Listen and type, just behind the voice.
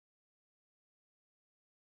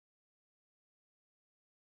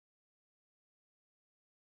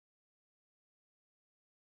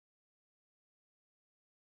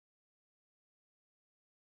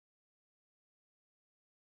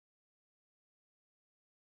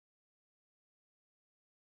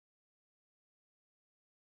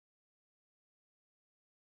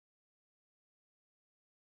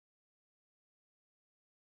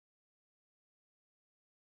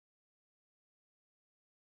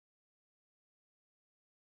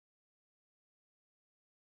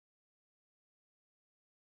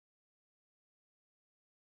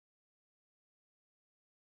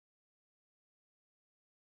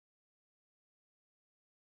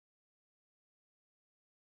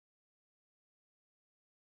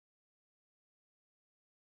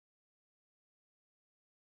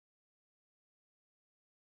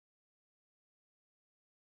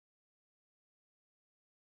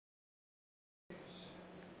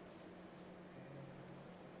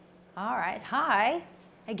All right, hi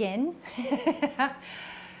again.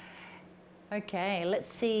 Okay,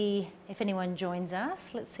 let's see if anyone joins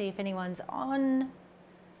us. Let's see if anyone's on.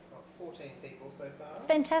 Got 14 people so far.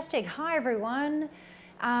 Fantastic. Hi, everyone.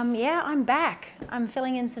 Yeah, I'm back. I'm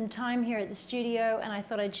filling in some time here at the studio, and I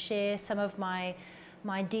thought I'd share some of my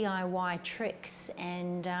DIY tricks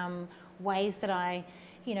and ways that I,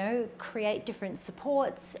 create different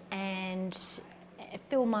supports and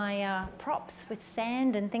fill my props with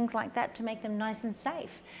sand and things like that to make them nice and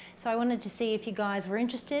safe. So I wanted to see if you guys were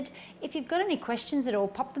interested. If you've got any questions at all,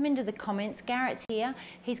 pop them into the comments. Garrett's here.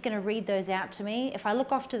 He's going to read those out to me. If I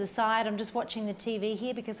look off to the side, I'm just watching the TV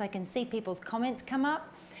here because I can see people's comments come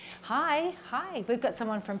up. Hi. We've got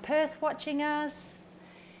someone from Perth watching us.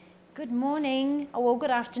 Good morning. Oh, well,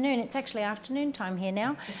 good afternoon. It's actually afternoon time here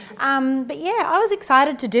now. But yeah, I was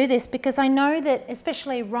excited to do this because I know that,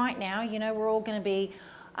 especially right now, we're all going to be,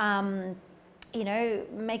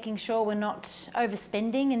 making sure we're not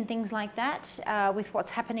overspending and things like that with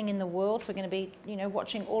what's happening in the world. We're going to be,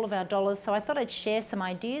 watching all of our dollars. So I thought I'd share some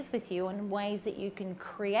ideas with you on ways that you can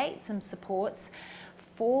create some supports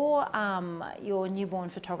for your newborn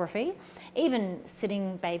photography, even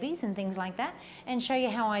sitting babies and things like that, and show you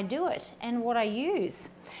how I do it and what I use.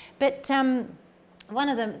 But one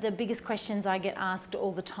of the biggest questions I get asked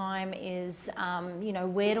all the time is,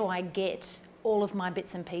 where do I get all of my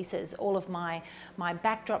bits and pieces, all of my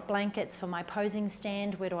backdrop blankets for my posing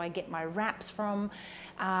stand? Where do I get my wraps from?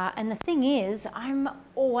 And the thing is, I'm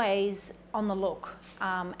always on the look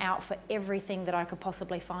out for everything that I could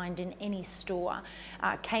possibly find in any store.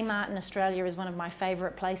 Kmart in Australia is one of my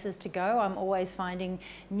favourite places to go. I'm always finding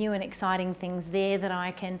new and exciting things there that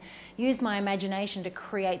I can use my imagination to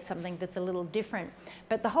create something that's a little different.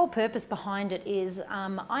 But the whole purpose behind it is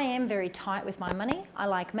I am very tight with my money. I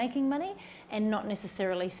like making money and not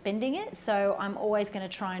necessarily spending it. So I'm always going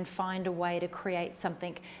to try and find a way to create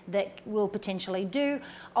something that will potentially do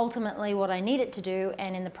ultimately what I need it to do,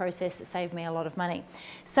 and in the process it saved me a lot of money.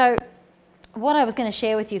 So what I was going to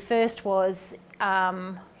share with you first was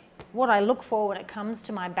what I look for when it comes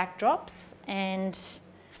to my backdrops and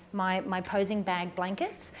my posing bag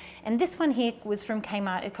blankets. And this one here was from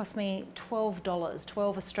Kmart. It cost me $12,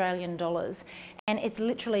 12 Australian dollars, and it's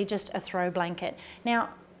literally just a throw blanket. Now,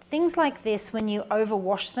 things like this, when you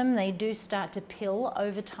overwash them, they do start to pill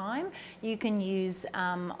over time. You can use,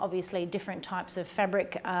 obviously, different types of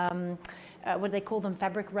fabric, what do they call them,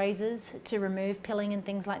 fabric razors, to remove pilling and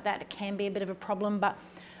things like that. It can be a bit of a problem, but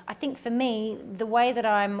I think for me, the way that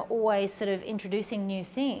I'm always sort of introducing new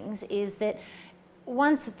things is that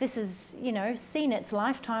once this is, seen its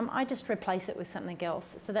lifetime, I just replace it with something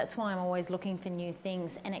else. So that's why I'm always looking for new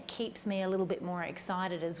things, and it keeps me a little bit more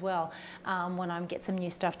excited as well when I get some new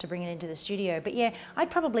stuff to bring it into the studio. But yeah,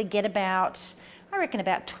 I'd probably get about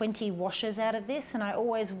 20 washes out of this, and I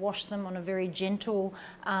always wash them on a very gentle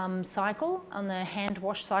cycle, on the hand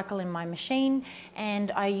wash cycle in my machine,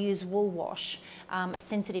 and I use wool wash,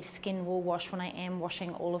 sensitive skin wool wash when I am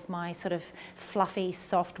washing all of my sort of fluffy,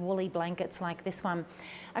 soft, woolly blankets like this one.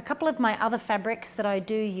 A couple of my other fabrics that I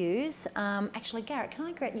do use, actually Garrett, can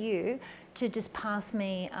I get you to just pass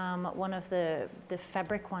me one of the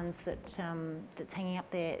fabric ones that's hanging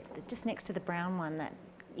up there, just next to the brown one,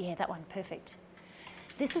 that one, perfect.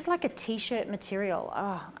 This is like a t-shirt material.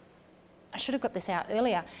 Oh, I should have got this out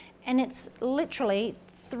earlier. And it's literally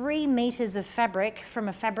 3 meters of fabric from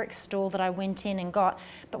a fabric store that I went in and got.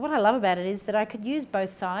 But what I love about it is that I could use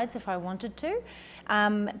both sides if I wanted to.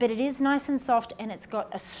 But it is nice and soft, and it's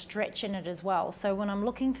got a stretch in it as well. So when I'm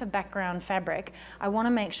looking for background fabric, I want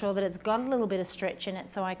to make sure that it's got a little bit of stretch in it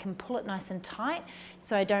so I can pull it nice and tight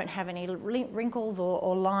so I don't have any wrinkles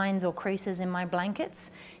or lines or creases in my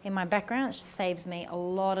blankets, in my background. It saves me a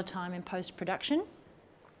lot of time in post-production.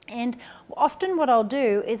 And often what I'll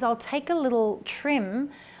do is I'll take a little trim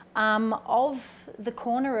of the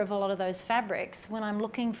corner of a lot of those fabrics when I'm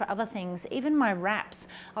looking for other things. Even my wraps,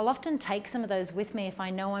 I'll often take some of those with me if I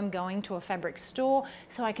know I'm going to a fabric store,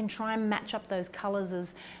 so I can try and match up those colors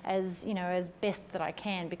as best that I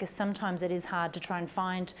can, because sometimes it is hard to try and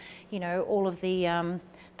find all of the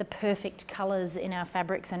perfect colors in our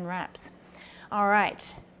fabrics and wraps. All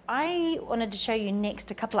right. I wanted to show you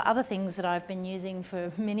next a couple of other things that I've been using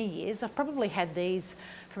for many years. I've probably had these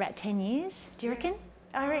for about 10 years. Do you reckon?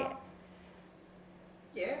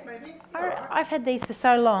 Yeah, maybe. I've had these for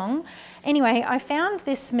so long. Anyway, I found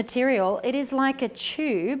this material. It is like a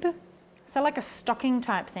tube, so like a stocking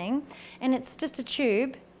type thing, and it's just a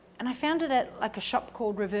tube. And I found it at like a shop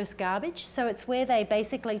called Reverse Garbage. So it's where they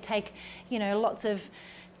basically take, lots of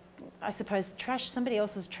I suppose trash, somebody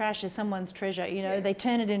else's trash is someone's treasure, you know, they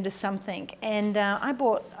turn it into something. And I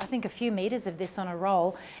bought, I think, a few meters of this on a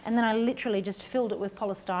roll, and then I literally just filled it with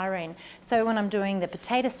polystyrene. So when I'm doing the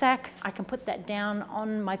potato sack, I can put that down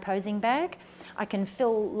on my posing bag. I can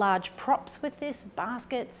fill large props with this,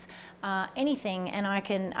 baskets, anything, and I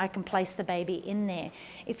can place the baby in there.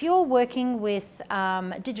 If you're working with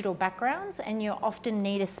digital backgrounds and you often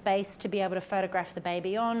need a space to be able to photograph the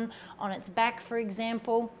baby on its back, for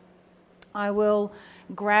example, I will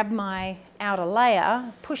grab my outer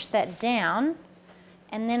layer, push that down,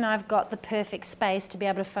 and then I've got the perfect space to be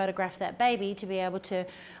able to photograph that baby, to be able to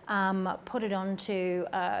put it onto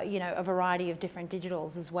you know, a variety of different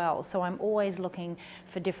digitals as well. So I'm always looking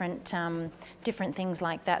for different things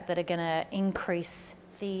like that that are going to increase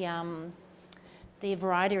the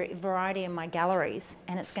variety in my galleries,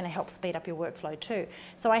 and it's going to help speed up your workflow too.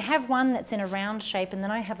 So I have one that's in a round shape, and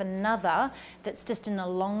then I have another that's just in a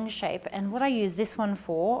long shape. And what I use this one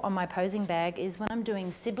for on my posing bag is when I'm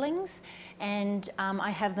doing siblings and I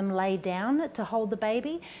have them lay down to hold the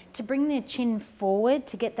baby, to bring their chin forward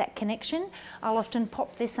to get that connection. I'll often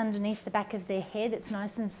pop this underneath the back of their head. It's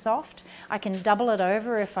nice and soft. I can double it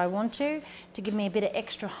over if I want to give me a bit of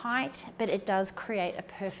extra height, but it does create a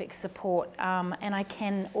perfect support. And I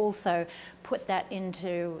can also put that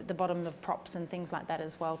into the bottom of props and things like that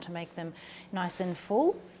as well to make them nice and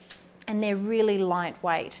full. And they're really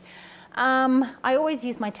lightweight. I always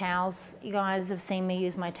use my towels. You guys have seen me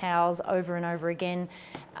use my towels over and over again.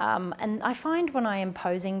 And I find when I am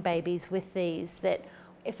posing babies with these that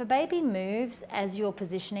if a baby moves as you're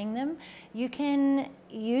positioning them, you can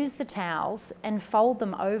use the towels and fold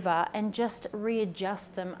them over and just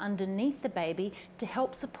readjust them underneath the baby to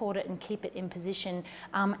help support it and keep it in position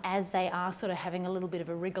as they are sort of having a little bit of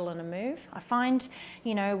a wriggle and a move. I find,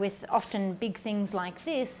 you know, with often big things like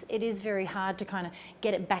this, it is very hard to kind of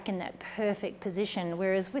get it back in that perfect position.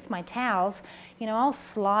 Whereas with my towels, you know, I'll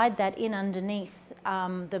slide that in underneath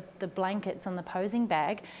the blankets on the posing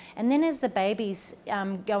bag, and then as the baby's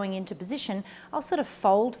going into position, I'll sort of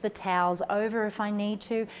fold the towels over if I need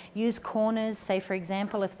to, use corners. Say for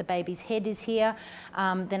example, if the baby's head is here,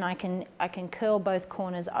 then I can curl both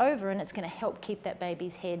corners over, and it's going to help keep that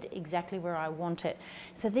baby's head exactly where I want it.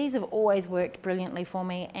 So these have always worked brilliantly for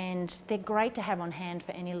me, and they're great to have on hand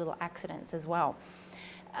for any little accidents as well.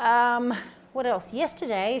 What else?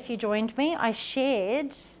 Yesterday, if you joined me, I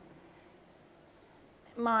shared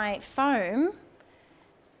my foam,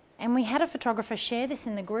 and we had a photographer share this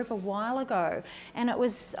in the group a while ago, and I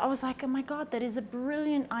was like, oh my God, that is a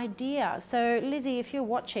brilliant idea. So Lizzie, if you're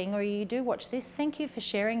watching or you do watch this, thank you for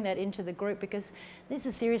sharing that into the group, because this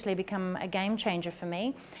has seriously become a game changer for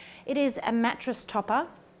me. It is a mattress topper,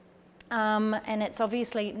 and it's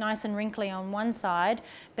obviously nice and wrinkly on one side,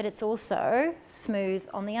 but it's also smooth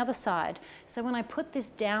on the other side. So when I put this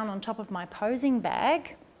down on top of my posing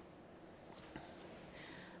bag,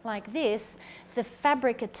 like this, the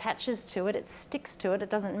fabric attaches to it, it sticks to it, it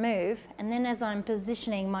doesn't move, and then as I'm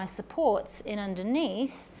positioning my supports in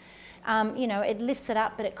underneath, you know, it lifts it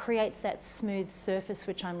up, but it creates that smooth surface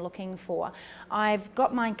which I'm looking for. I've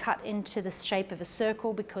got mine cut into the shape of a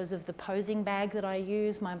circle because of the posing bag that I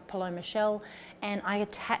use, my Paloma shell, and I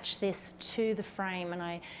attach this to the frame,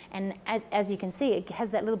 and as you can see, it has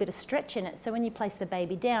that little bit of stretch in it, so when you place the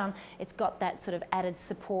baby down, it's got that sort of added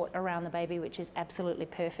support around the baby, which is absolutely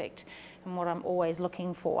perfect and what I'm always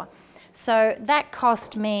looking for. So that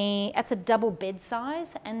cost me, that's a double bed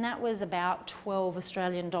size, and that was about 12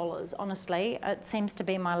 Australian dollars, honestly. It seems to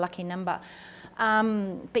be my lucky number.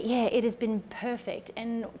 But yeah, it has been perfect.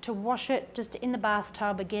 And to wash it just in the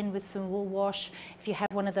bathtub, again with some wool wash, if you have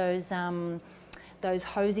one of those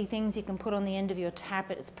hosey things you can put on the end of your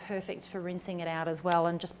tap, it's perfect for rinsing it out as well,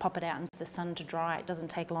 and just pop it out into the sun to dry. It doesn't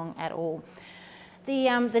take long at all.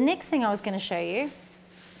 The next thing I was going to show you,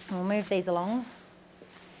 we'll move these along,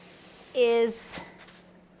 is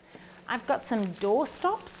I've got some door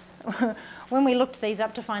stops. When we looked these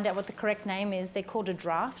up to find out what the correct name is, they're called a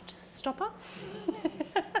draft stopper.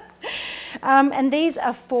 And these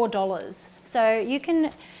are $4. So you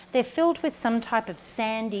can, they're filled with some type of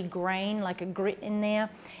sandy grain, like a grit in there,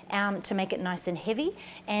 to make it nice and heavy.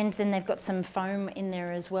 And then they've got some foam in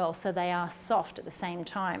there as well, so they are soft at the same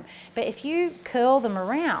time. But if you curl them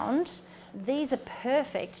around, these are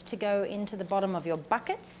perfect to go into the bottom of your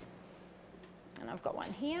buckets. And I've got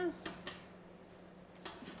one here.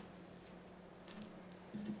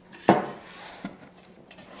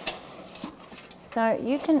 So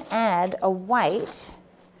you can add a weight,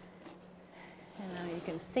 and you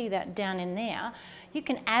can see that down in there. you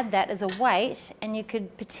can add that as a weight, and you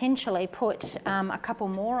could potentially put a couple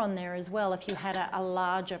more on there as well if you had a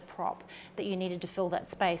larger prop that you needed to fill that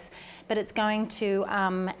space. But it's going to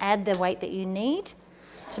add the weight that you need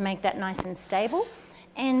to make that nice and stable.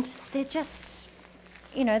 And they're just,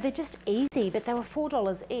 you know, they're just easy, but they were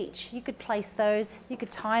 $4 each. You could place those, you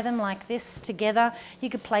could tie them like this together. You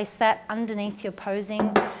could place that underneath your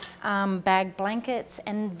posing bag blankets,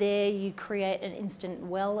 and there you create an instant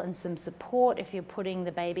well and some support if you're putting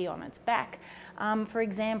the baby on its back, for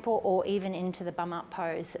example, or even into the bum up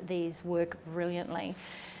pose. These work brilliantly.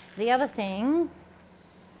 The other thing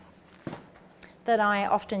that I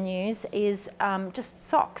often use is just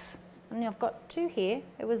socks. And I've got 2 here.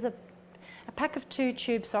 It was a pack of 2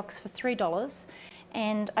 tube socks for $3,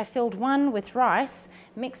 and I filled one with rice,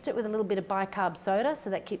 mixed it with a little bit of bicarb soda so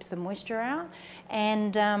that keeps the moisture out,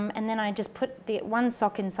 and then I just put the one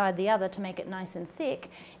sock inside the other to make it nice and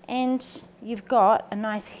thick, and you've got a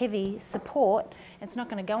nice heavy support. It's not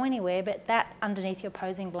going to go anywhere, but that underneath your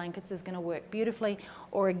posing blankets is going to work beautifully,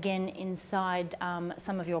 or again inside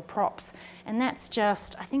some of your props. And that's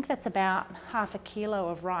just, I think that's about half a kilo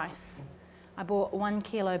of rice. I bought 1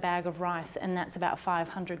 kilo bag of rice, and that's about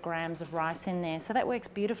 500 grams of rice in there. So that works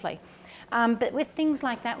beautifully. But with things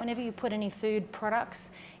like that, whenever you put any food products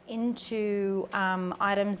into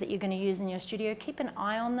items that you're going to use in your studio, keep an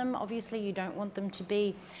eye on them. Obviously, you don't want them to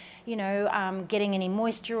be, you know, getting any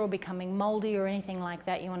moisture or becoming moldy or anything like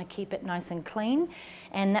that. You want to keep it nice and clean,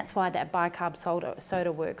 and that's why that bicarb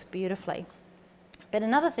soda works beautifully. But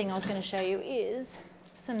another thing I was going to show you is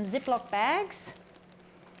some Ziploc bags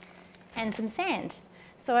and some sand.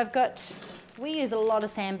 So we use a lot of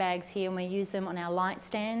sandbags here, and we use them on our light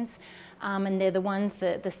stands, and they're the ones,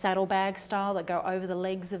 the saddlebag style, that go over the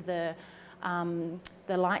legs of the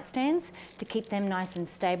light stands to keep them nice and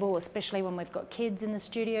stable, especially when we've got kids in the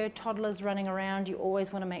studio, toddlers running around. You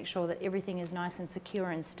always want to make sure that everything is nice and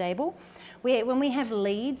secure and stable. When we have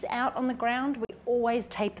leads out on the ground, we always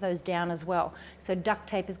tape those down as well. So duct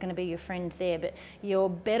tape is going to be your friend there, but you're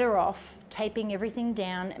better off taping everything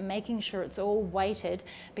down and making sure it's all weighted,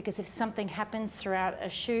 because if something happens throughout a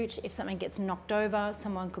shoot, if something gets knocked over,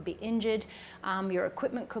 someone could be injured, your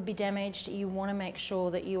equipment could be damaged. You want to make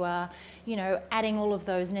sure that you are, you know, adding all of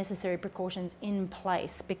those necessary precautions in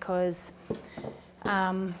place, because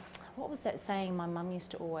what was that saying my mum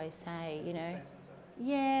used to always say, you know?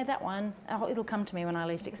 Yeah, that one. Oh, it'll come to me when I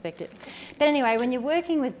least expect it. But anyway, when you're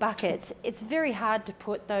working with buckets, it's very hard to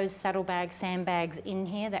put those saddlebag sandbags in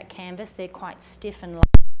here, that canvas. They're quite stiff and light.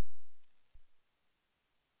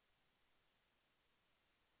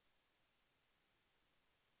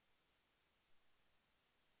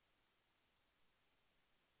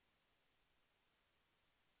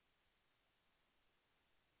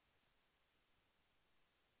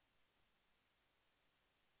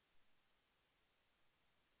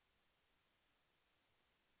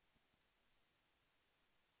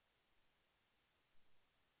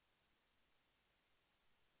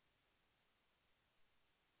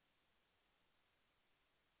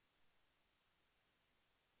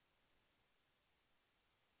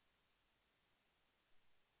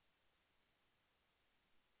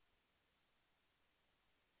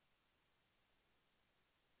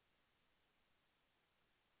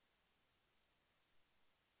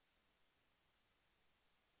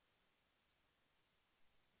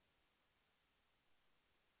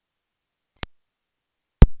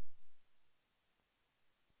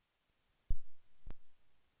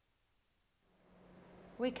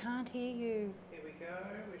 We can't hear you. Here we go,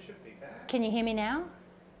 we should be back. Can you hear me now?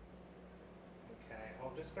 Okay,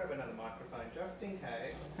 I'll just grab another microphone just in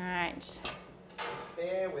case. All right. Just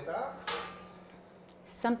bear with us.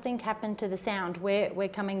 Something happened to the sound. We're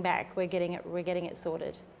coming back. We're getting it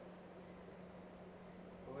sorted.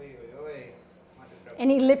 Oi, oi, oi. Might just grab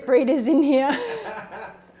Any lip readers in here?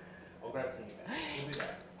 I'll grab some back. We'll do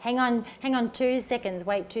that. Hang on 2 seconds.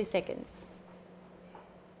 Wait 2 seconds.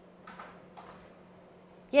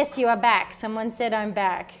 Yes, you are back. Someone said I'm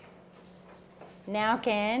back. Now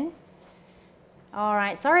can. All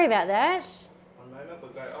right, sorry about that. One moment,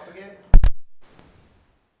 we'll go off again.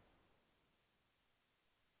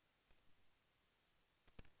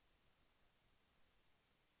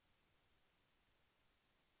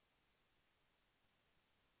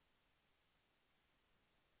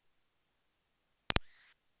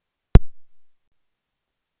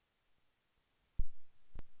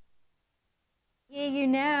 Hear you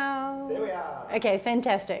now. There we are. Okay,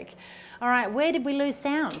 fantastic. All right, where did we lose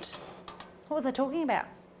sound? What was I talking about?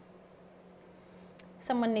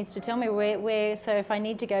 Someone needs to tell me where, so if I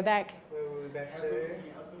need to go back. Where were we back to?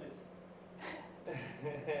 Your husband is.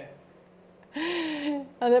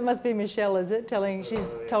 Oh, that must be Michelle, is it? Telling she's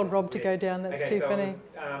Absolutely, told yes, Rob to yeah. go down. That's Okay, too so funny.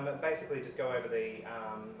 I was, basically just go over the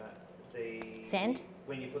Sand?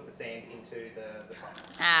 when you put the sand into the pot.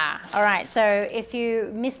 Ah, all right. So if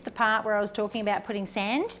you missed the part where I was talking about putting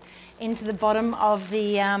sand into the bottom of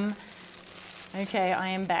the okay, I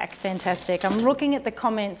am back. Fantastic. I'm looking at the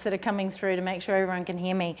comments that are coming through to make sure everyone can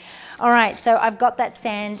hear me. All right, so I've got that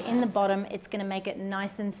sand in the bottom. It's going to make it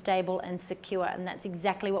nice and stable and secure, and that's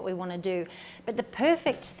exactly what we want to do. But the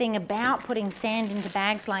perfect thing about putting sand into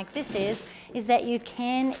bags like this is that you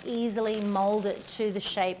can easily mold it to the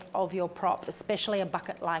shape of your prop, especially a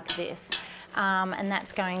bucket like this. And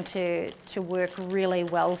that's going to work really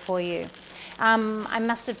well for you. I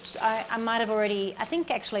might have already, I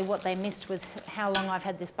think actually what they missed was how long I've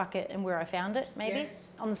had this bucket and where I found it, maybe. Yes.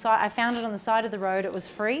 On the side, I found it on the side of the road, it was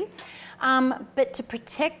free. But to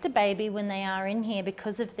protect a baby when they are in here,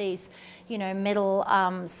 because of these, you know, metal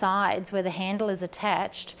sides where the handle is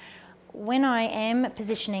attached, when I am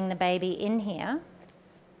positioning the baby in here,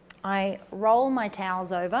 I roll my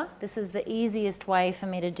towels over. This is the easiest way for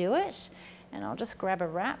me to do it. And I'll just grab a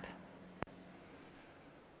wrap.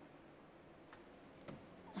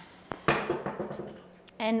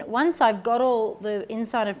 And once I've got all the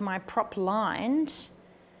inside of my prop lined,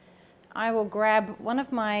 I will grab one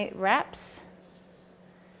of my wraps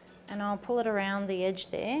and I'll pull it around the edge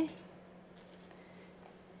there.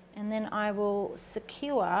 And then I will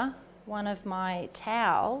secure one of my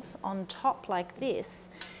towels on top like this,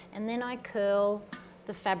 and then I curl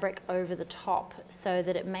the fabric over the top so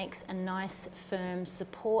that it makes a nice firm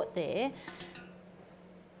support there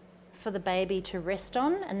for the baby to rest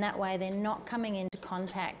on, and that way they're not coming into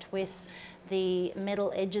contact with the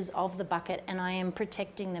metal edges of the bucket, and I am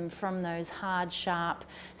protecting them from those hard, sharp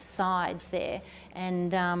sides there,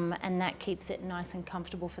 and that keeps it nice and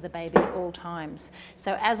comfortable for the baby at all times.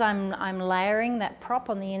 So as I'm layering that prop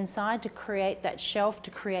on the inside to create that shelf,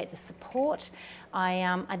 to create the support,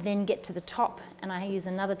 I then get to the top and I use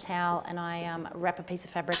another towel and I wrap a piece of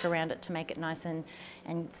fabric around it to make it nice and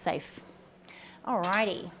safe.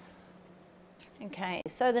 Alrighty. Okay,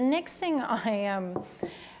 so the next thing I'm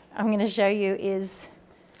going to show you is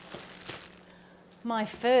my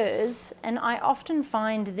furs, and I often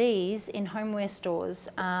find these in homeware stores,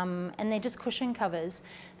 and they're just cushion covers.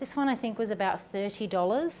 This one I think was about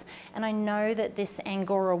 $30, and I know that this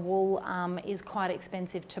Angora wool is quite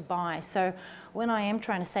expensive to buy. So when I am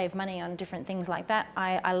trying to save money on different things like that,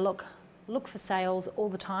 I look for sales all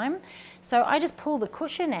the time. So I just pull the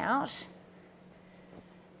cushion out,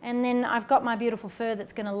 and then I've got my beautiful fur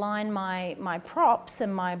that's going to line my props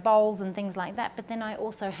and my bowls and things like that, but then I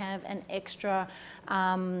also have an extra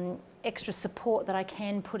support that I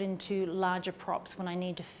can put into larger props when I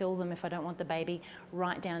need to fill them if I don't want the baby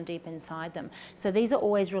right down deep inside them. So these are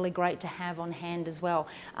always really great to have on hand as well.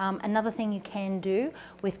 Another thing you can do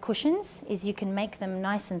with cushions is you can make them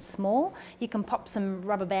nice and small. You can pop some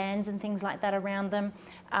rubber bands and things like that around them,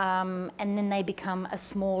 and then they become a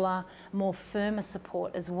smaller, more firmer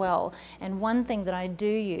support as well. And one thing that I do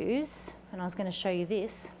use, and I was going to show you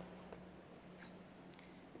this.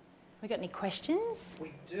 We got any questions?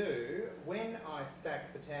 We do. When I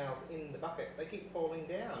stack the towels in the bucket, they keep falling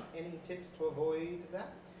down. Any tips to avoid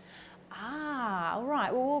that? Ah, all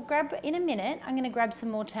right. Well, we'll grab, in a minute, I'm going to grab some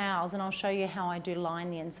more towels and I'll show you how I do line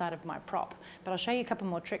the inside of my prop. But I'll show you a couple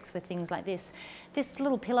more tricks with things like this. This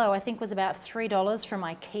little pillow I think was about $3 from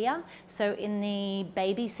IKEA. So in the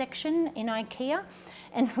baby section in IKEA.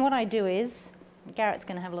 And what I do is, Garrett's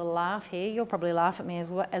going to have a little laugh here. You'll probably laugh at me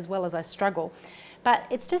as well as I struggle. But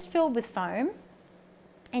it's just filled with foam,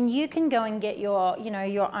 and you can go and get your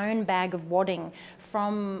own bag of wadding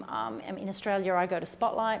from, in Australia I go to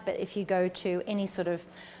Spotlight, but if you go to any sort of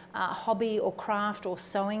hobby or craft or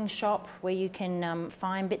sewing shop where you can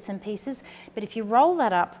find bits and pieces, but if you roll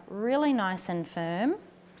that up really nice and firm,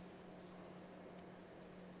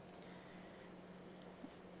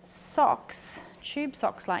 socks, tube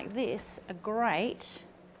socks like this are great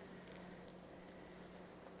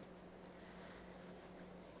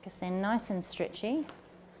because they're nice and stretchy.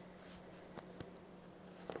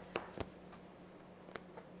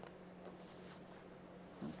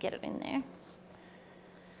 Get it in there.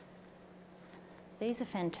 These are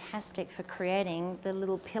fantastic for creating the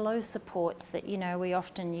little pillow supports that we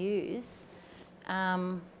often use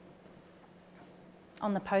on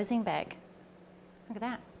the posing bag. Look at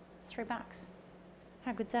that, $3.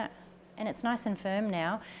 How good's that? And it's nice and firm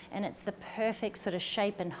now, and it's the perfect sort of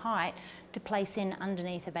shape and height to place in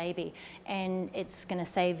underneath a baby, and it's going to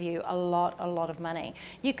save you a lot of money.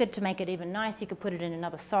 You could, to make it even nice, you could put it in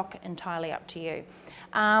another sock, entirely up to you.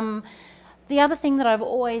 The other thing that I've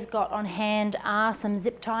always got on hand are some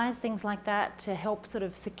zip ties, things like that, to help sort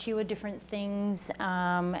of secure different things.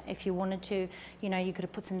 If you wanted to, you know, you could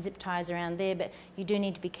have put some zip ties around there, but you do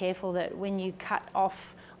need to be careful that when you cut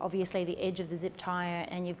off, obviously, the edge of the zip tie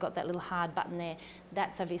and you've got that little hard button there,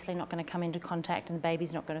 that's obviously not going to come into contact and the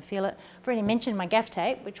baby's not going to feel it. I've already mentioned my gaff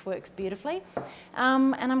tape, which works beautifully.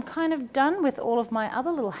 And I'm kind of done with all of my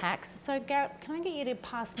other little hacks. So Garrett, can I get you to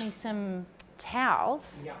pass me some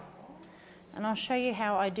towels? Yeah. And I'll show you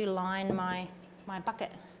how I do line my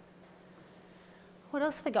bucket. What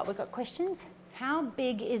else have we got? We've got questions. How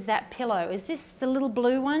big is that pillow? Is this the little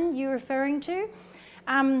blue one you're referring to?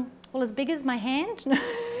 Well, as big as my hand.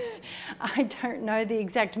 I don't know the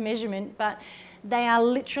exact measurement, but they are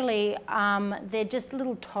literally, they're just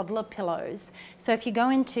little toddler pillows. So if you go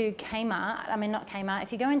into Kmart, I mean not Kmart,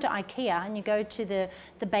 if you go into IKEA and you go to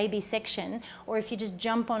the baby section, or if you just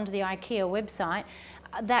jump onto the IKEA website,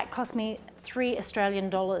 that cost me $3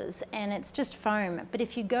 Australian, and it's just foam. But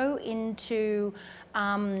if you go into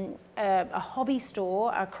a hobby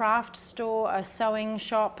store, a craft store, a sewing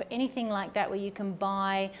shop, anything like that where you can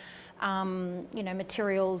buy you know,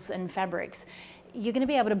 materials and fabrics, you're going to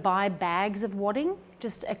be able to buy bags of wadding,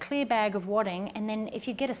 just a clear bag of wadding, and then if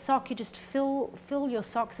you get a sock, you just fill your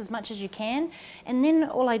socks as much as you can, and then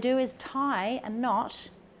all I do is tie a knot,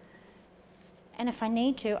 and if I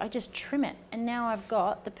need to, I just trim it, and now I've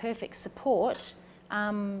got the perfect support,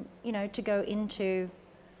 you know, to go into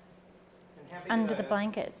under the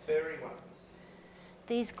blankets. Furry ones.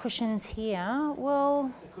 These cushions here,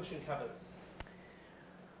 well, The cushion covers.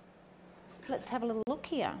 let's have a little look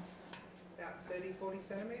here. About 30, 40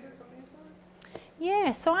 centimetres on the inside?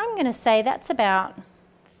 Yeah, so I'm going to say that's about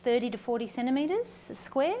 30 to 40 centimetres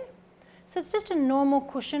square. So it's just a normal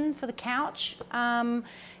cushion for the couch.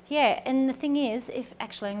 Yeah, and the thing is,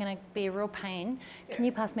 actually I'm going to be a real pain, can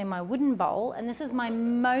you pass me my wooden bowl? And this is my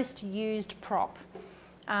most used prop.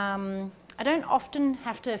 I don't often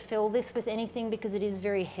have to fill this with anything because it is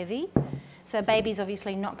very heavy. So baby's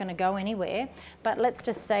obviously not going to go anywhere. But let's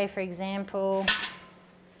just say, for example,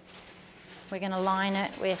 we're going to line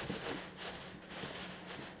it with,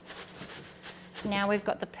 now we've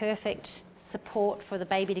got the perfect support for the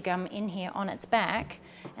baby to come in here on its back.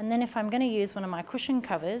 And then if I'm going to use one of my cushion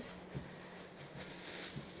covers,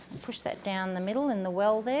 push that down the middle in the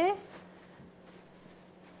well there.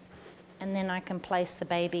 And then I can place the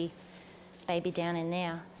baby down in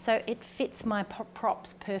there. So it fits my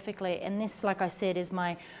props perfectly. And this, like I said, is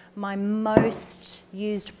my most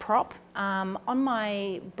used prop. On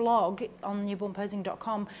my blog on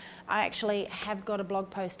newbornposing.com, I actually have got a blog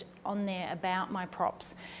post on there about my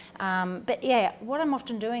props. But yeah, what I'm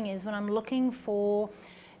often doing is when I'm looking for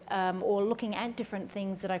or looking at different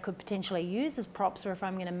things that I could potentially use as props, or if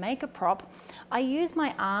I'm going to make a prop, I use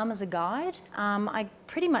my arm as a guide. I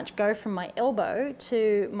pretty much go from my elbow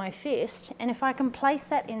to my fist, and if I can place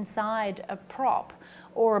that inside a prop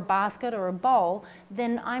or a basket or a bowl,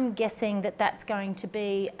 then I'm guessing that that's going to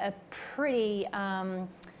be a pretty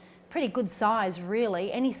good size,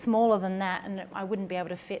 really. Any smaller than that and I wouldn't be able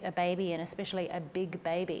to fit a baby in, especially a big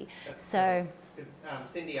baby. That's so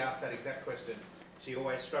Cindy asked that exact question. She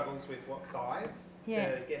always struggles with what size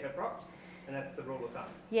to get her props, and that's the rule of thumb.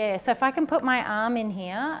 Yeah, so if I can put my arm in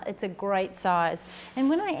here, it's a great size. And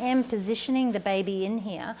when I am positioning the baby in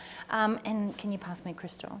here, and can you pass me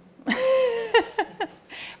Crystal?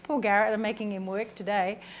 Poor Garrett, I'm making him work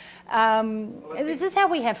today. This is how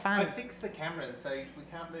we have fun. I fixed the cameras, so we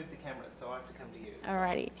can't move the cameras, so I have to come to you.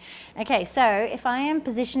 Alrighty. Okay, so if I am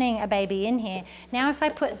positioning a baby in here, now if I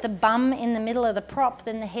put the bum in the middle of the prop,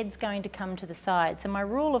 then the head's going to come to the side. So my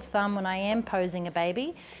rule of thumb when I am posing a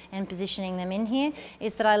baby and positioning them in here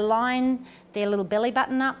is that I line their little belly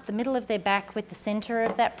button up, the middle of their back with the center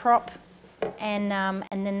of that prop, and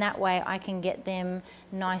then that way I can get them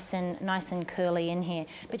nice and curly in here.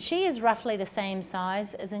 But she is roughly the same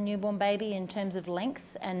size as a newborn baby in terms of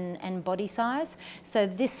length and body size. So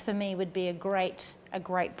this for me would be a great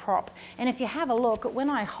prop. And if you have a look, when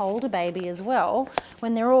I hold a baby as well,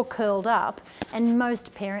 when they're all curled up, and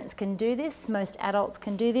most parents can do this, most adults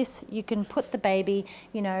can do this, you can put the baby,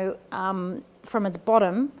 you know, from its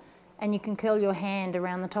bottom, and you can curl your hand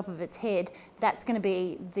around the top of its head. That's going to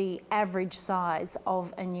be the average size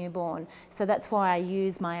of a newborn. So that's why I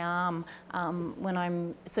use my arm when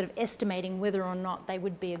I'm sort of estimating whether or not they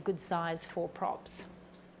would be a good size for props.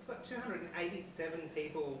 We've got 287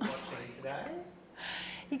 people watching today.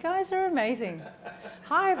 You guys are amazing.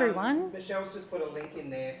 Hi everyone. Michelle's just put a link in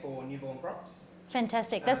there for newborn props.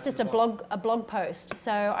 Fantastic. That's just a blog post.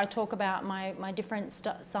 So I talk about my different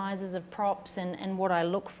sizes of props and what I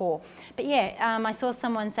look for. But yeah, I saw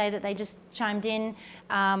someone say that they just chimed in.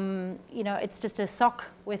 You know, it's just a sock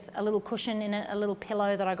with a little cushion in it, a little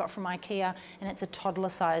pillow that I got from IKEA, and it's a toddler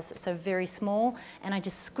size, so very small. And I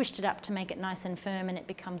just squished it up to make it nice and firm, and it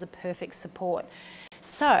becomes a perfect support.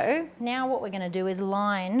 So now what we're going to do is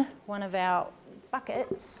line one of our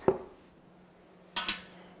buckets.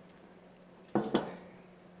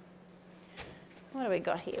 What do we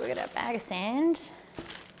got here? We've got a bag of sand.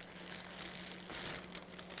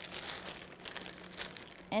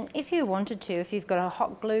 And if you wanted to, if you've got a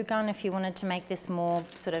hot glue gun, if you wanted to make this more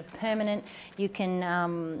sort of permanent, you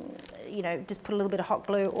can, you know, just put a little bit of hot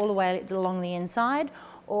glue all the way along the inside,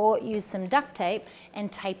 or use some duct tape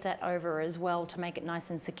and tape that over as well to make it nice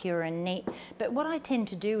and secure and neat. But what I tend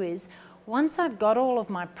to do is, once I've got all of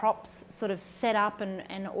my props sort of set up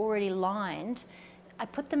and already lined, I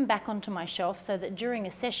put them back onto my shelf so that during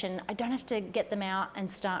a session, I don't have to get them out and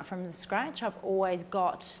start from the scratch. I've always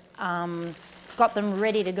got them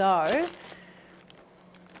ready to go.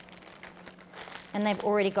 And they've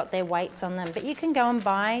already got their weights on them. But you can go and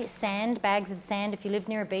buy sand, bags of sand. If you live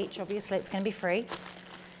near a beach, obviously it's going to be free.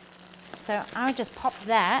 So I'll just pop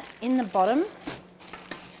that in the bottom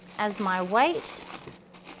as my weight.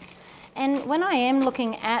 And when I am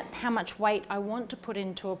looking at how much weight I want to put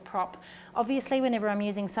into a prop, obviously whenever I'm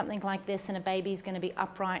using something like this and a baby's going to be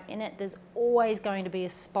upright in it, there's always going to be a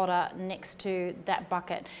spotter next to that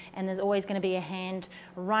bucket, and there's always going to be a hand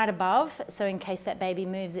right above, so in case that baby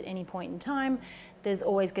moves at any point in time, there's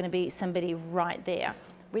always going to be somebody right there,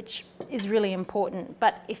 which is really important.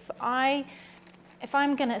 But if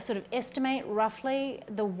I'm going to sort of estimate roughly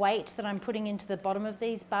the weight that I'm putting into the bottom of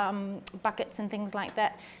these buckets and things like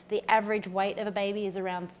that, the average weight of a baby is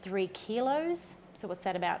around 3 kilos. So what's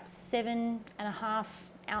that, about 7.5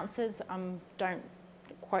 ounces? Don't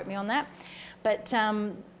quote me on that. But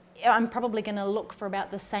I'm probably going to look for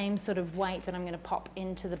about the same sort of weight that I'm going to pop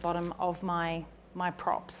into the bottom of my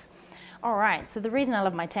props. All right, so the reason I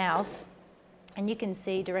love my towels, and you can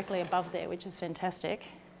see directly above there, which is fantastic.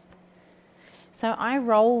 So I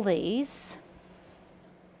roll these,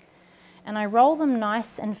 and I roll them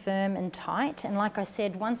nice and firm and tight. And like I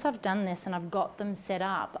said, once I've done this and I've got them set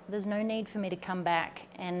up, there's no need for me to come back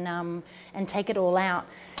and take it all out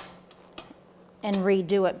and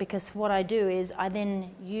redo it, because what I do is I then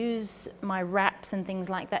use my wraps and things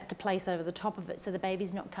like that to place over the top of it, so the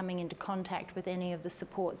baby's not coming into contact with any of the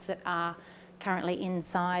supports that are currently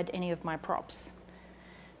inside any of my props.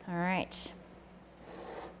 All right.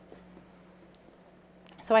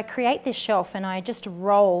 So I create this shelf and I just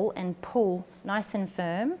roll and pull nice and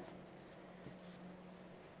firm.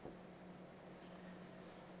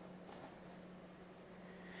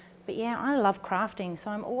 But yeah, I love crafting,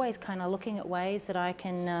 so I'm always kind of looking at ways that I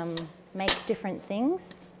can make different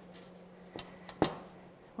things.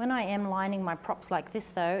 When I am lining my props like this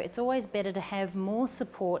though, it's always better to have more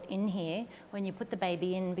support in here when you put the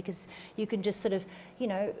baby in, because you can just sort of, you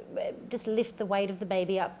know, just lift the weight of the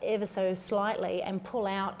baby up ever so slightly and pull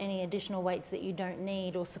out any additional weights that you don't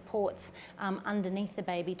need, or supports underneath the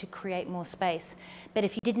baby to create more space. But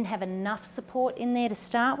if you didn't have enough support in there to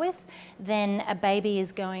start with, then a baby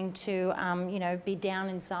is going to, you know, be down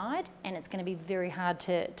inside, and it's going to be very hard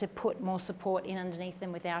to put more support in underneath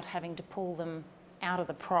them without having to pull them out of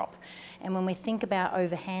the prop. And when we think about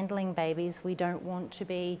overhandling babies, we don't want to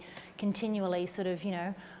be continually sort of, you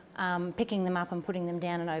know, picking them up and putting them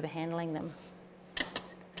down and overhandling them.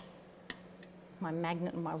 My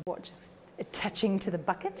magnet and my watch is attaching to the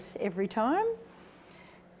bucket every time.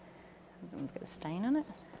 Someone's got a stain on it.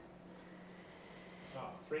 Oh,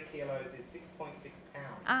 3 kilos is 6.6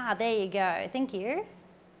 pounds. Ah, there you go. Thank you.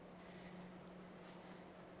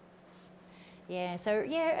 Yeah, so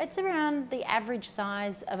yeah, it's around the average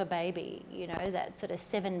size of a baby, you know, that sort of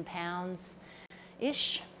 7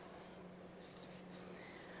 pounds-ish.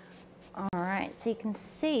 All right, so you can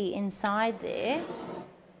see inside there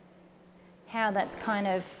how that's kind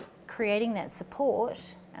of creating that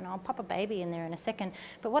support, and I'll pop a baby in there in a second.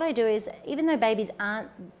 But what I do is, even though babies aren't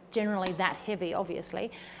generally that heavy, obviously,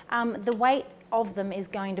 the weight of them is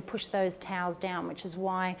going to push those towels down, which is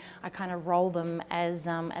why I kind of roll them as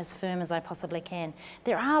firm as I possibly can.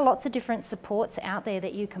 There are lots of different supports out there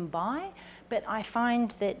that you can buy, but I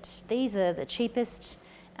find that these are the cheapest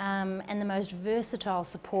and the most versatile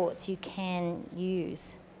supports you can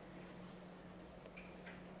use.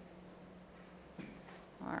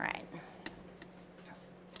 All right.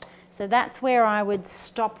 So that's where I would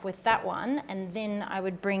stop with that one, and then I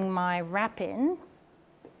would bring my wrap in.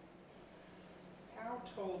 How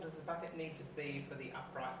tall does the bucket need to be for the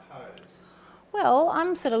upright pose? Well,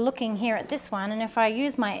 I'm sort of looking here at this one, and if I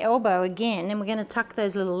use my elbow again, and we're going to tuck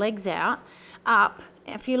those little legs up,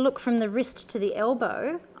 if you look from the wrist to the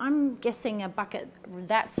elbow, I'm guessing a bucket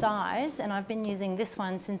that size, and I've been using this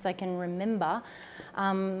one since I can remember,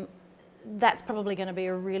 that's probably going to be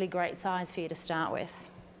a really great size for you to start with.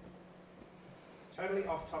 Totally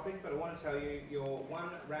off topic, but I want to tell you your one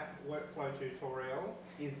wrap workflow tutorial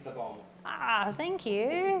is the bomb. Ah, thank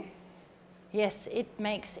you. Yes, it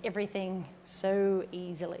makes everything so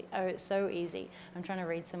easily. Oh, it's so easy. I'm trying to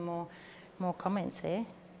read some more comments there.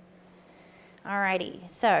 Alrighty,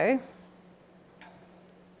 so.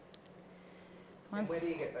 And where do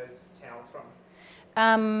you get those towels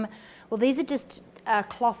from? Well, these are just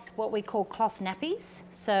cloth, what we call cloth nappies.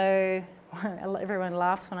 So everyone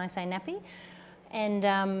laughs when I say nappy. And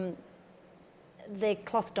they're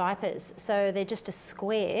cloth diapers. So they're just a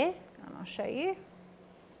square, and I'll show you.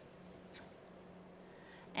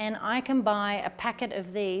 And I can buy a packet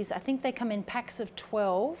of these. I think they come in packs of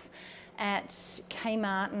 12 at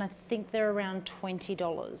Kmart, and I think they're around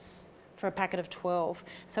 $20 for a packet of 12.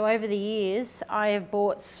 So over the years, I have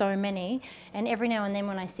bought so many, and every now and then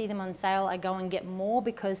when I see them on sale, I go and get more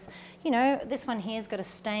because, you know, this one here's got a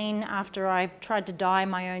stain after I tried to dye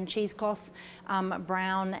my own cheesecloth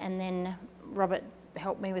brown, and then Robert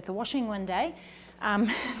helped me with the washing one day.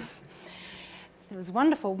 It was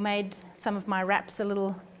wonderful, made some of my wraps a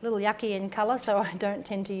little yucky in colour, so I don't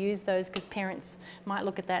tend to use those because parents might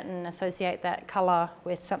look at that and associate that colour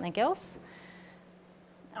with something else.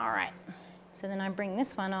 All right, so then I bring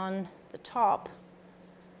this one on the top,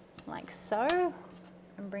 like so,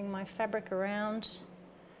 and bring my fabric around.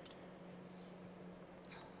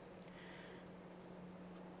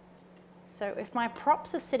 So if my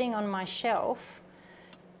props are sitting on my shelf,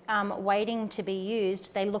 waiting to be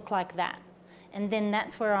used, they look like that. And then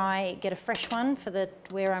that's where I get a fresh one for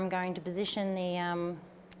where I'm going to position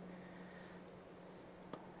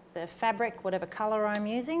the fabric, whatever colour I'm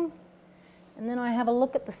using. And then I have a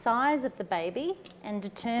look at the size of the baby and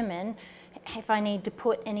determine if I need to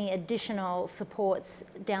put any additional supports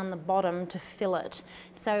down the bottom to fill it.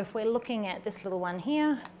 So if we're looking at this little one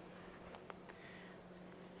here,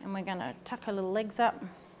 and we're going to tuck her little legs up.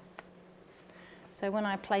 So when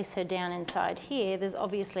I place her down inside here, there's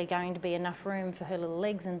obviously going to be enough room for her little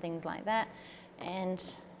legs and things like that. And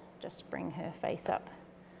just bring her face up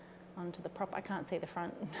onto the prop. I can't see the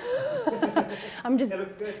front. I'm just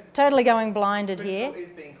totally going blinded Crystal here. is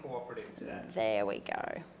being cooperative today. There we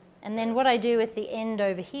go. And then what I do at the end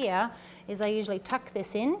over here is I usually tuck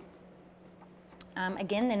this in.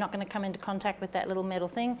 Again, they're not going to come into contact with that little metal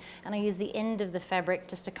thing. And I use the end of the fabric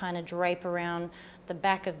just to kind of drape around the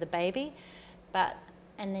back of the baby.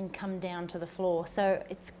 And then come down to the floor. So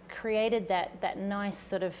it's created that nice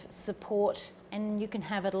sort of support, and you can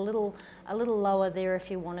have it a little lower there if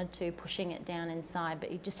you wanted to, pushing it down inside,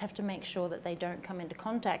 but you just have to make sure that they don't come into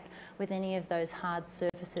contact with any of those hard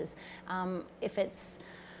surfaces. If it's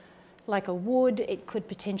like a wood, it could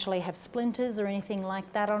potentially have splinters or anything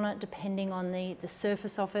like that on it, depending on the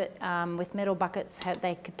surface of it. With metal buckets,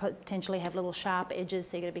 they could potentially have little sharp edges,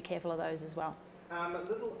 so you've got to be careful of those as well. A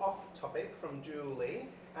little off topic from Julie.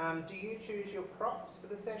 Do you choose your props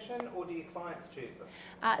for the session, or do your clients choose them?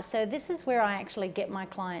 So this is where I actually get my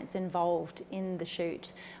clients involved in the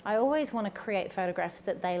shoot. I always want to create photographs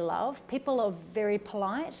that they love. People are very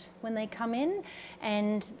polite when they come in,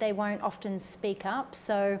 and they won't often speak up.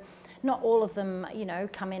 So not all of them, you know,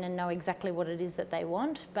 come in and know exactly what it is that they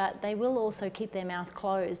want, but they will also keep their mouth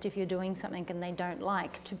closed if you're doing something and they don't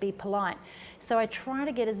like, to be polite. So I try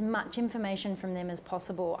to get as much information from them as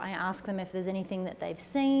possible. I ask them if there's anything that they've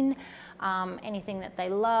seen, anything that they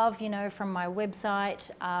love, you know, from my website,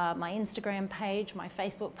 my Instagram page, my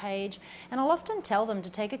Facebook page, and I'll often tell them to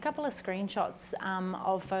take a couple of screenshots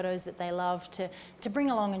of photos that they love to bring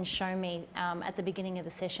along and show me at the beginning of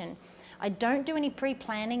the session. I don't do any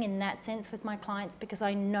pre-planning in that sense with my clients, because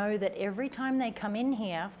I know that every time they come in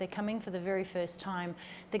here, if they're coming for the very first time,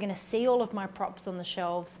 they're going to see all of my props on the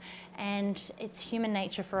shelves, and it's human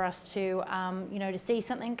nature for us to, you know, to see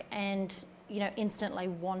something and, you know, instantly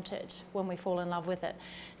want it when we fall in love with it.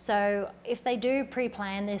 So if they do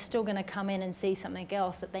pre-plan, they're still going to come in and see something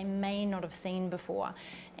else that they may not have seen before.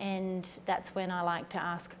 And that's when I like to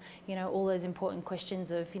ask, you know, all those important questions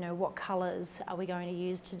of, you know, what colours are we going to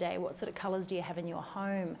use today? What sort of colours do you have in your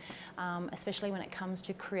home? Especially when it comes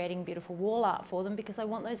to creating beautiful wall art for them, because I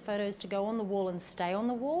want those photos to go on the wall and stay on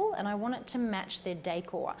the wall, and I want it to match their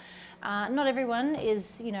decor. Not everyone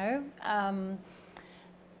is, you know,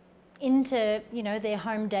 into, you know, their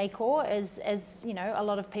home decor as you know, a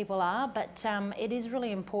lot of people are, but it is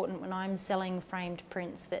really important when I'm selling framed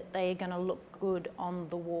prints that they're going to look good on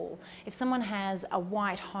the wall. If someone has a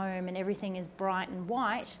white home and everything is bright and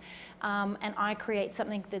white, and I create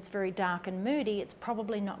something that's very dark and moody, it's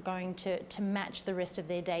probably not going to match the rest of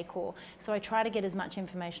their decor. So I try to get as much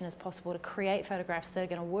information as possible to create photographs that are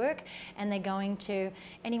going to work, and they're going to...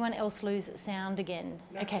 Anyone else lose sound again?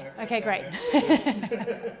 No, okay, no, okay, no, great.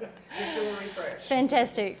 No. Just do a refresh.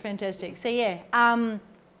 Fantastic, fantastic. So yeah,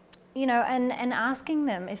 you know, and asking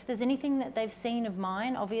them if there's anything that they've seen of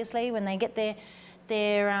mine. Obviously, when they get their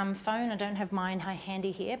phone, I don't have mine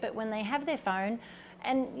handy here, but when they have their phone,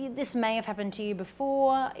 and this may have happened to you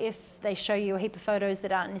before, if they show you a heap of photos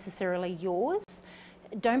that aren't necessarily yours,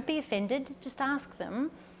 don't be offended. Just ask them,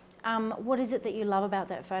 what is it that you love about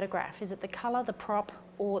that photograph? Is it the colour, the prop,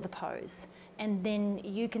 or the pose? And then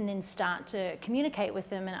you can then start to communicate with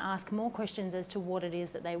them and ask more questions as to what it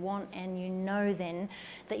is that they want, and you know then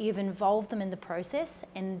that you've involved them in the process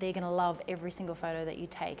and they're going to love every single photo that you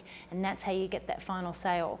take. And that's how you get that final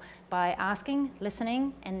sale, by asking,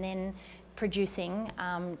 listening, and then producing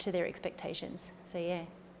to their expectations. So yeah.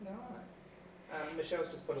 Nice.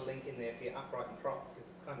 Michelle's just put a link in there for your upright and prop, because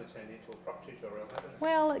it's kind of turned into a prop tutorial, hasn't it?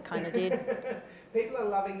 Well, it kind of did. People are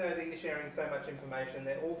loving, though, that you're sharing so much information.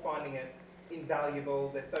 They're all finding it invaluable.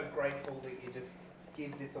 They're so grateful that you just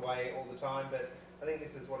give this away all the time, but I think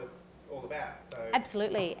this is what it's all about. So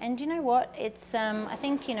absolutely. And you know what, it's I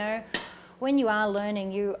think, you know, when you are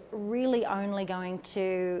learning, you're really only going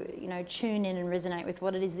to, you know, tune in and resonate with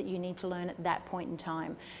what it is that you need to learn at that point in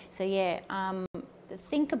time. So yeah,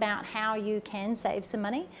 think about how you can save some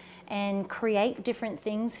money and create different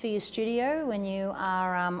things for your studio when you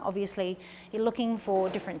are obviously you're looking for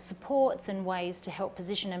different supports and ways to help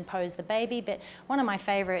position and pose the baby. But one of my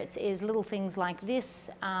favorites is little things like this,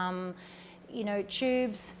 you know,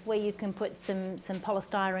 tubes where you can put some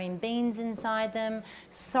polystyrene beans inside them,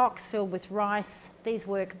 socks filled with rice. These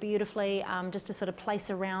work beautifully, just to sort of place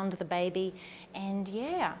around the baby. And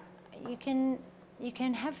yeah, you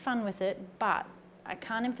can have fun with it, but I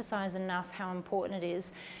can't emphasize enough how important it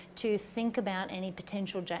is to think about any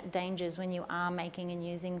potential dangers when you are making and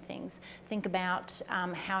using things. Think about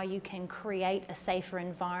how you can create a safer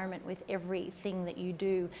environment with everything that you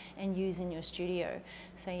do and use in your studio.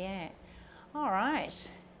 So yeah. All right.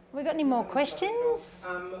 We got any more questions?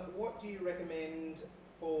 What do you recommend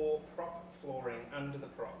for prop flooring under the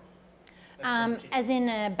prop? As in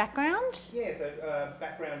a background? Yeah, so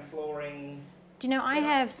background flooring. Do you know, I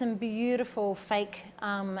have some beautiful fake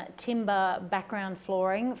timber background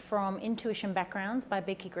flooring from Intuition Backgrounds by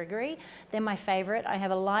Becky Gregory. They're my favourite. I have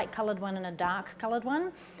a light coloured one and a dark coloured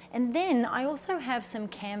one. And then I also have some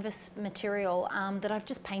canvas material that I've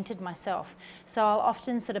just painted myself. So I'll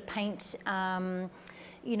often sort of paint,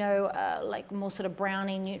 you know, like more sort of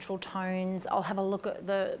browny neutral tones. I'll have a look at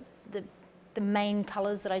the main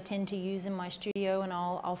colours that I tend to use in my studio, and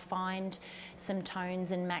I'll find some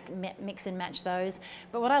tones and mix and match those.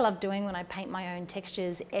 But what I love doing when I paint my own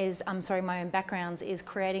textures is, my own backgrounds, is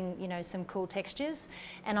creating, you know, some cool textures.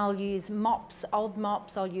 And I'll use mops, old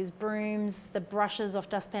mops, I'll use brooms, the brushes off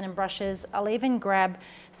Dustpan and Brushes. I'll even grab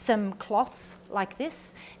some cloths like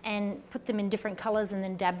this and put them in different colours and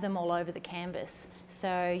then dab them all over the canvas.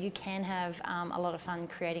 So you can have a lot of fun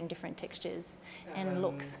creating different textures and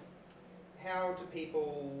looks. How do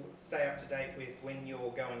people stay up to date with when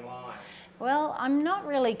you're going live? Well, I'm not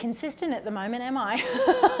really consistent at the moment, am I?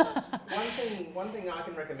 One thing I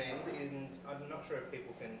can recommend, and I'm not sure if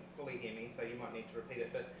people can fully hear me, so you might need to repeat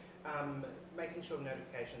it, but making sure the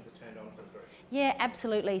notifications are turned on for the group. Yeah,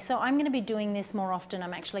 absolutely. So I'm going to be doing this more often.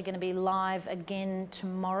 I'm actually going to be live again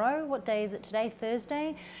tomorrow. What day is it today?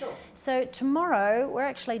 Thursday? Sure. So tomorrow we're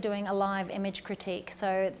actually doing a live image critique.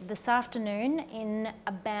 So this afternoon in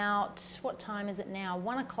about, what time is it now?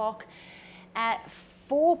 1 o'clock at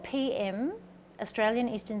 4 p.m. Australian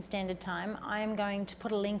Eastern Standard Time, I am going to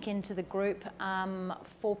put a link into the group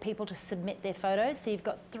for people to submit their photos. So you've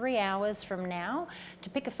got 3 hours from now to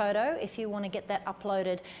pick a photo if you want to get that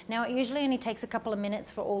uploaded. Now it usually only takes a couple of minutes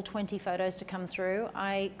for all 20 photos to come through.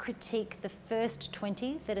 I critique the first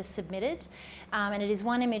 20 that are submitted, and it is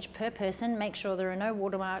 1 image per person. Make sure there are no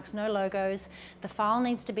watermarks, no logos. The file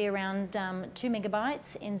needs to be around 2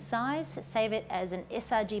 megabytes in size. Save it as an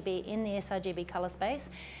sRGB in the sRGB color space.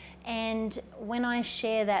 And when I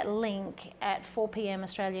share that link at 4 p.m.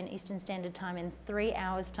 Australian Eastern Standard Time in 3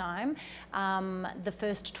 hours time, the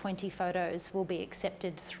first 20 photos will be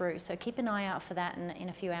accepted through. So keep an eye out for that in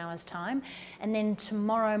a few hours time. And then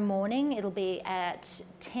tomorrow morning, it'll be at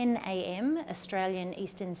 10 a.m. Australian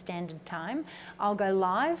Eastern Standard Time. I'll go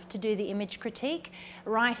live to do the image critique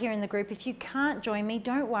right here in the group. If you can't join me,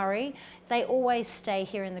 don't worry. They always stay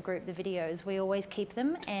here in the group, the videos. We always keep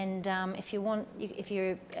them. And if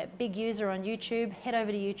you're a big user on YouTube, head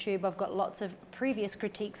over to YouTube. I've got lots of previous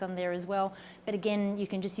critiques on there as well. But again, you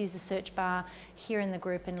can just use the search bar here in the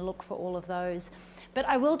group and look for all of those. But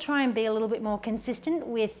I will try and be a little bit more consistent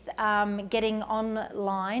with getting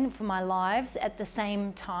online for my lives at the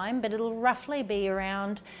same time, but it'll roughly be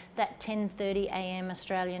around that 10:30 a.m.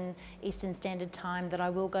 Australian Eastern Standard Time that I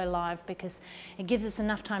will go live, because it gives us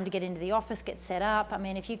enough time to get into the office, get set up. I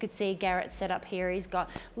mean, if you could see Garrett set up here, he's got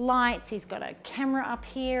lights, he's got a camera up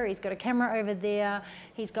here, he's got a camera over there,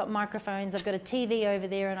 he's got microphones, I've got a TV over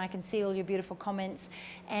there, and I can see all your beautiful comments.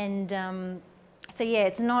 And so yeah,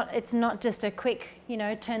 it's not just a quick,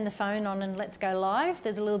 turn the phone on and let's go live.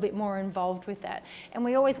 There's a little bit more involved with that. And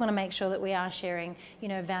we always want to make sure that we are sharing,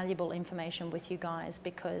 valuable information with you guys,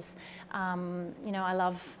 because, I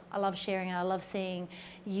love sharing. I love seeing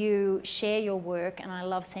you share your work, and I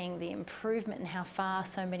love seeing the improvement and how far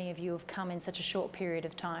so many of you have come in such a short period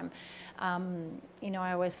of time.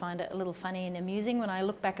 I always find it a little funny and amusing when I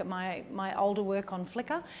look back at my older work on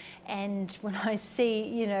Flickr, and when I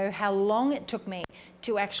see, how long it took me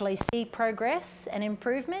to actually see progress and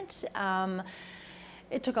improvement.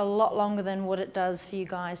 It took a lot longer than what it does for you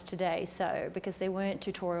guys today, because there weren't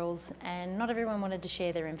tutorials and not everyone wanted to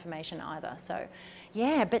share their information either. So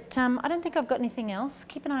yeah, but I don't think I've got anything else.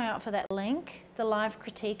 Keep an eye out for that link. The live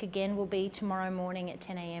critique again will be tomorrow morning at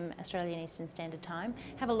 10 a.m. Australian Eastern Standard Time.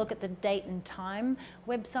 Have a look at the date and time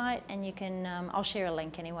website, and you can, I'll share a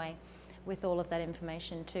link anyway with all of that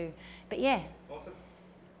information too. But yeah. Awesome.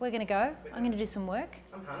 We're going to go. I'm going to do some work.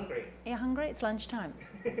 I'm hungry. Are you hungry? It's lunchtime.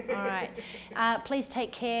 All right. Please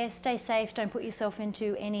take care. Stay safe. Don't put yourself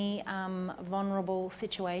into any vulnerable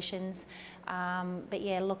situations. But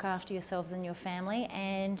yeah, look after yourselves and your family,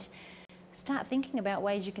 and start thinking about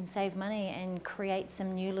ways you can save money and create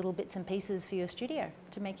some new little bits and pieces for your studio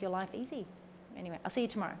to make your life easy. Anyway, I'll see you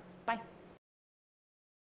tomorrow. Bye.